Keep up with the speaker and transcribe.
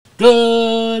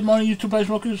Good morning, YouTube Pipe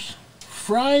Smokers.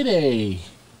 Friday,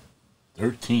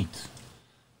 13th.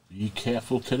 Be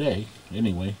careful today.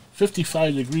 Anyway,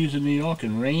 55 degrees in New York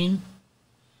and rain.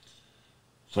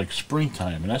 It's like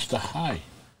springtime, and that's the high.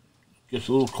 Gets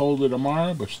a little colder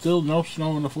tomorrow, but still no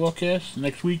snow in the forecast.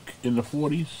 Next week in the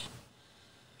 40s.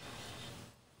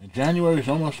 And January is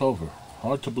almost over.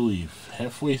 Hard to believe.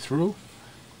 Halfway through.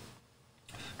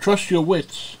 Trust your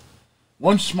wits.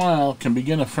 One smile can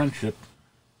begin a friendship.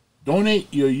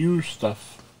 Donate your used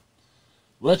stuff.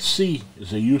 Let's see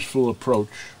is a useful approach.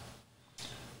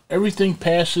 Everything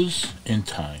passes in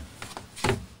time.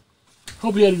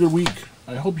 Hope you had a good week.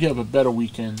 I hope you have a better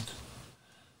weekend.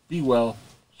 Be well.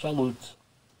 Salute.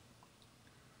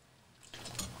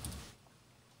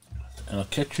 And I'll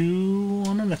catch you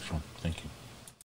on the next one. Thank you.